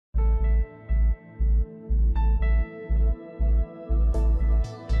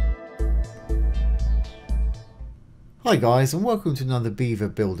Hi guys, and welcome to another Beaver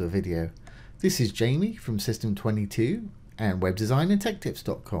Builder video. This is Jamie from System22 and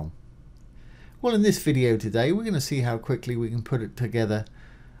webdesignandtechtips.com. Well, in this video today we're going to see how quickly we can put it together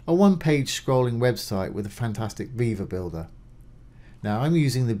a one-page scrolling website with a fantastic Beaver Builder. Now I'm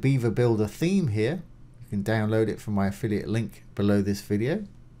using the Beaver Builder theme here. You can download it from my affiliate link below this video,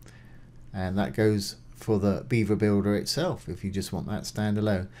 and that goes for the Beaver Builder itself if you just want that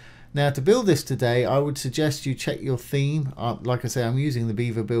standalone. Now to build this today, I would suggest you check your theme. Like I say, I'm using the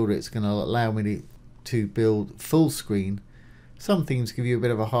Beaver Builder. It's going to allow me to build full screen. Some themes give you a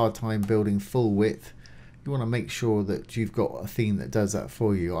bit of a hard time building full width. You want to make sure that you've got a theme that does that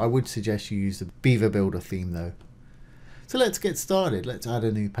for you. I would suggest you use the Beaver Builder theme though. So let's get started. Let's add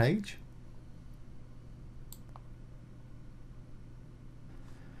a new page.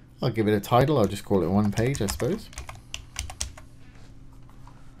 I'll give it a title. I'll just call it one page, I suppose.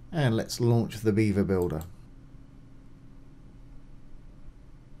 And let's launch the Beaver Builder.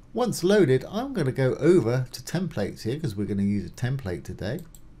 Once loaded, I'm going to go over to templates here because we're going to use a template today.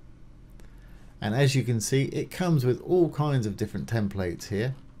 And as you can see, it comes with all kinds of different templates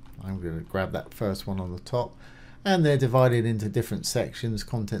here. I'm going to grab that first one on the top, and they're divided into different sections: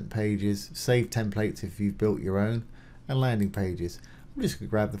 content pages, save templates if you've built your own, and landing pages. I'm just going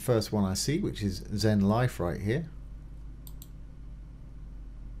to grab the first one I see, which is Zen Life right here.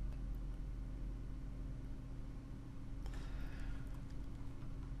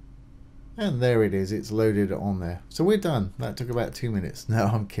 And there it is, it's loaded on there. So we're done. That took about 2 minutes. No,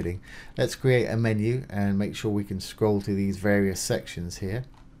 I'm kidding. Let's create a menu and make sure we can scroll to these various sections here.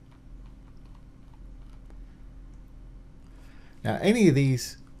 Now any of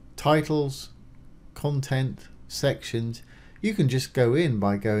these titles, content, sections, you can just go in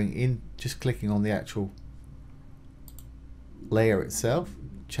by going in, just clicking on the actual layer itself,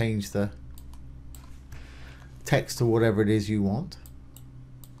 change the text to whatever it is you want.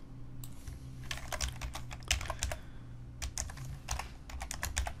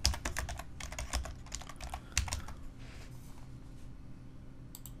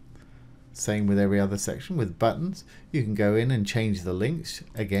 Same with every other section. With buttons, you can go in and change the links.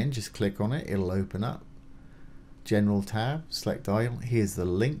 Again, just click on it, it'll open up. General tab, select item, here's the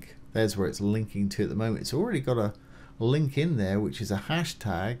link. There's where it's linking to at the moment. It's already got a link in there, which is a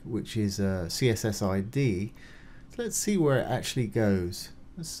hashtag, which is a CSS ID. So let's see where it actually goes.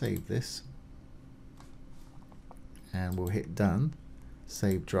 Let's save this. And we'll hit done.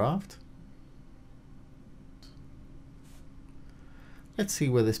 Save draft. Let's see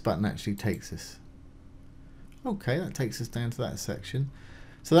where this button actually takes us. Okay, that takes us down to that section.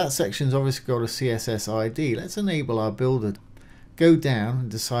 So that section's obviously got a CSS ID. Let's enable our builder. Go down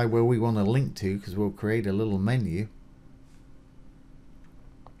and decide where we want to link to, because we'll create a little menu.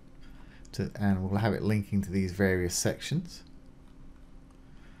 And we'll have it linking to these various sections.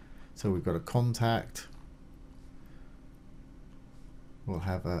 So we've got a contact. We'll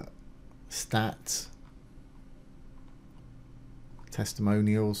have a stats.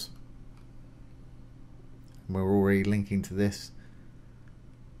 Testimonials, and we're already linking to this.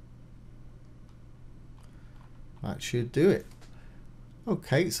 That should do it.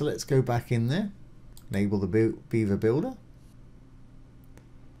 Okay, so let's go back in there, enable the Beaver Builder.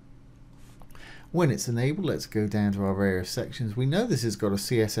 When it's enabled, let's go down to our various sections. We know this has got a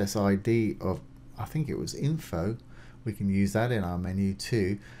CSS ID of, I think it was info. We can use that in our menu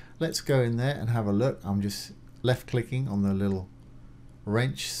too. Let's go in there and have a look. I'm just left clicking on the little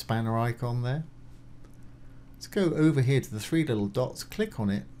wrench spanner icon there. Let's go over here to the three little dots, click on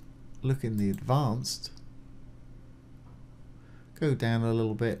it, look in the advanced, go down a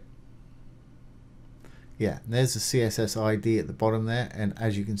little bit. Yeah, there's the CSS ID at the bottom there, and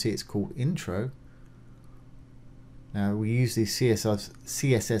as you can see it's called intro. Now we use these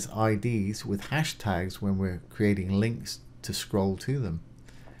CSS IDs with hashtags when we're creating links to scroll to them.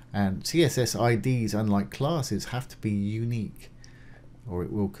 And CSS IDs, unlike classes, have to be unique, or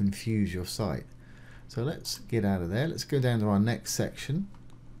it will confuse your site. So let's get out of there. Let's go down to our next section,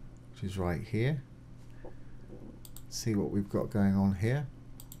 which is right here. See what we've got going on here.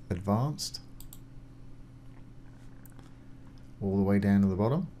 Advanced. All the way down to the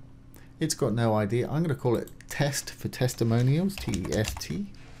bottom. It's got no ID. I'm going to call it test for testimonials, TEST.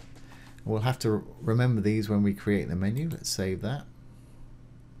 We'll have to remember these when we create the menu. Let's save that.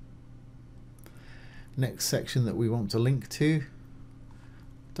 Next section that we want to link to.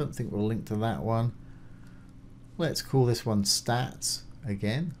 Don't think we'll link to that one. Let's call this one stats.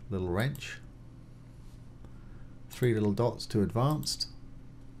 Again, little wrench. Three little dots to advanced.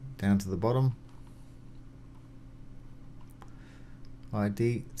 Down to the bottom.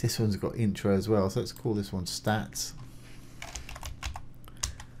 ID. This one's got intro as well, so let's call this one stats.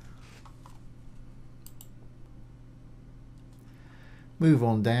 Move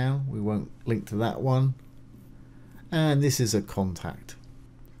on down, we won't link to that one. And this is a contact.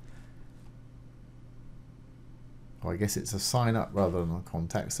 Or I guess it's a sign up rather than a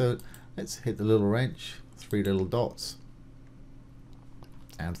contact. So let's hit the little wrench, 3 little dots,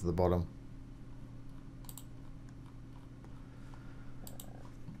 down to the bottom.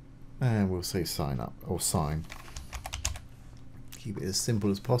 And we'll say sign up or sign. Keep it as simple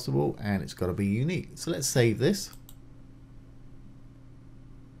as possible, and it's got to be unique. So let's save this.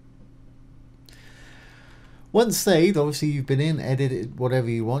 Once saved, obviously you've been in, edited whatever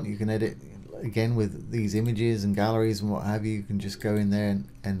you want. You can edit again with these images and galleries and what have you. You can just go in there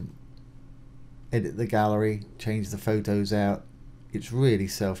and edit the gallery, change the photos out. It's really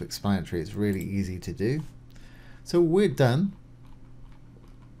self-explanatory. It's really easy to do. So we're done.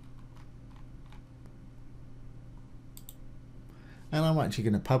 And I'm actually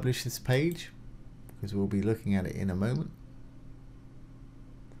going to publish this page because we'll be looking at it in a moment.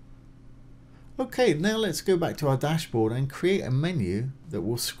 Okay, now let's go back to our dashboard and create a menu that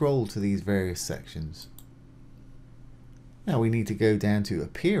will scroll to these various sections. Now we need to go down to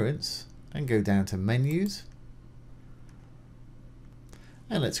Appearance and go down to Menus.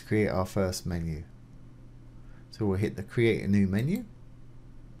 And let's create our first menu. So we'll hit the Create a New Menu.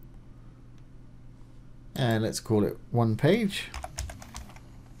 And let's call it One Page.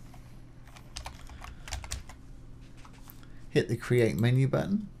 Hit the Create Menu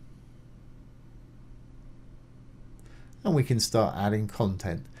button. And we can start adding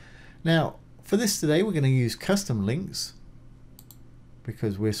content. Now for this today we're going to use custom links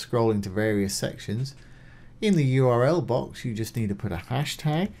because we're scrolling to various sections. In the URL box you just need to put a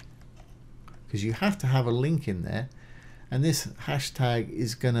hashtag because you have to have a link in there, and this hashtag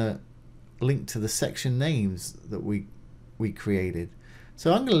is going to link to the section names that we created.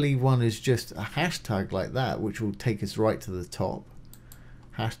 So I'm going to leave one as just a hashtag like that, which will take us right to the top.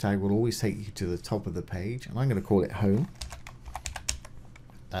 Hashtag will always take you to the top of the page, and I'm going to call it home.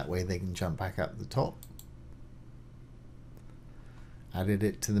 That way they can jump back up the top. Added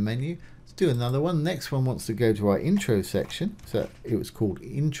it to the menu. Let's do another one. Next one wants to go to our intro section. So it was called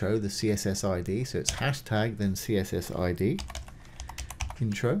intro, the CSS ID. So it's hashtag then CSS ID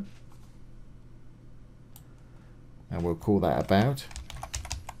intro. And we'll call that about.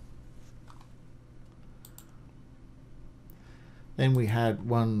 Then we had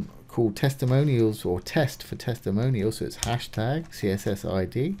one called testimonials or test for testimonials. So it's hashtag CSS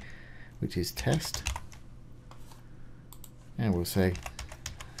ID, which is test. And we'll say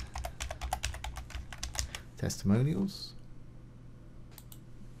testimonials.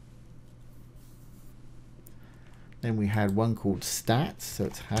 Then we had one called stats. So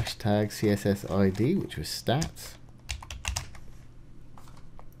it's hashtag CSS ID, which was stats.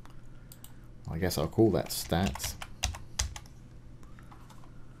 I guess I'll call that stats.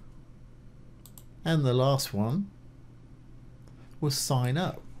 And the last one was sign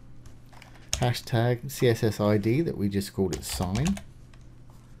up. Hashtag CSS ID that we just called it sign.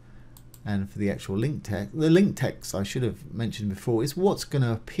 And for the actual link text, the link text I should have mentioned before is what's going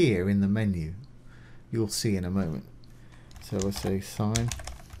to appear in the menu. You'll see in a moment. So we'll say sign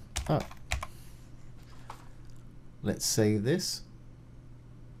up. Let's save this.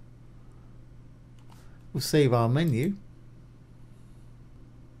 We'll save our menu.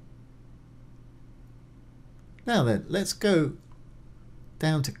 Now then, let's go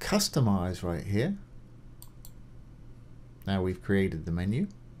down to customize right here. Now we've created the menu.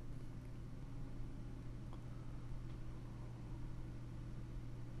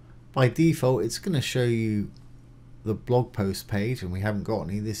 By default, it's going to show you the blog post page, and we haven't got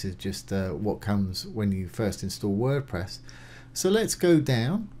any. This is just what comes when you first install WordPress. So let's go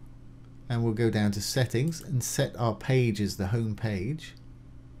down, and we'll go down to settings and set our page as the home page.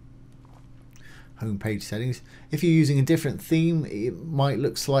 Home page settings. If you're using a different theme, it might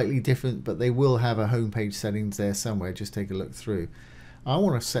look slightly different, but they will have a home page settings there somewhere. Just take a look through. I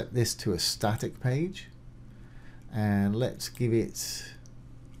want to set this to a static page, and let's give it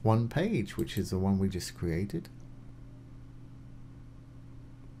one page, which is the one we just created.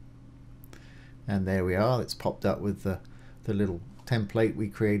 And there we are. It's popped up with the little template we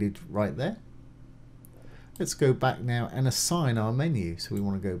created right there. Let's go back now and assign our menu. So we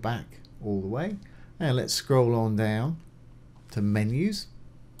want to go back all the way, and let's scroll on down to menus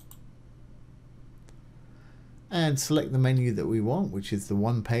and select the menu that we want, which is the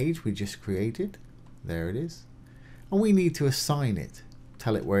one page we just created. There it is. And we need to assign it,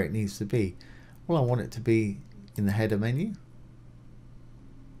 tell it where it needs to be. Well, I want it to be in the header menu,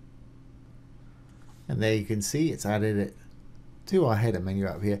 and there you can see it's added it to our header menu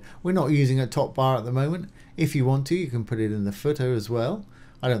up here. We're not using a top bar at the moment. If you want to, you can put it in the footer as well.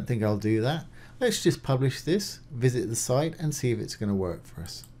 I don't think I'll do that. Let's just publish this, visit the site, and see if it's going to work for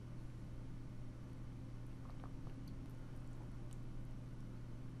us.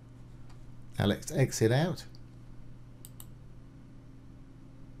 Now let's exit out.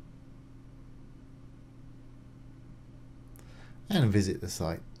 And visit the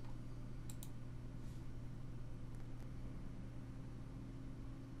site.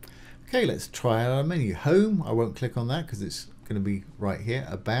 Okay, let's try out our menu. Home, I won't click on that because it's going to be right here.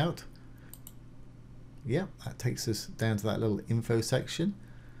 About. Yep, that takes us down to that little info section.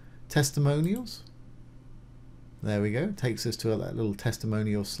 Testimonials. There we go. Takes us to that little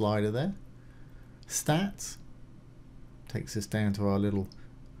testimonial slider there. Stats. Takes us down to our little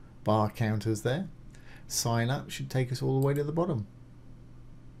bar counters there. Sign up should take us all the way to the bottom.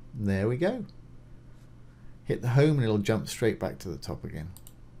 There we go. Hit the home and it'll jump straight back to the top again.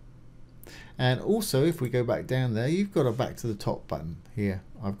 And also, if we go back down there, you've got a back to the top button here.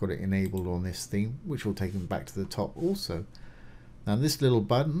 I've got it enabled on this theme, which will take them back to the top also. Now this little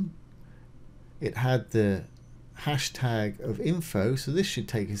button, it had the hashtag of info, so this should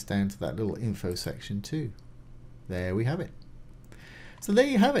take us down to that little info section too. There we have it. So there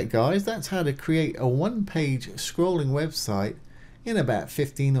you have it, guys. That's how to create a one-page scrolling website in about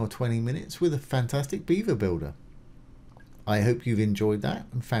 15 or 20 minutes with a fantastic Beaver builder. I hope you've enjoyed that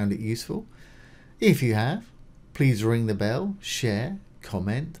and found it useful. If you have, please ring the bell, share,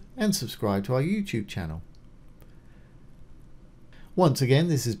 comment, and subscribe to our YouTube channel. Once again,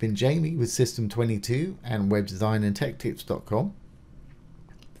 this has been Jamie with System22 and webdesignandtechtips.com.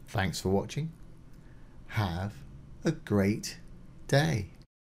 Thanks for watching. Have a great day.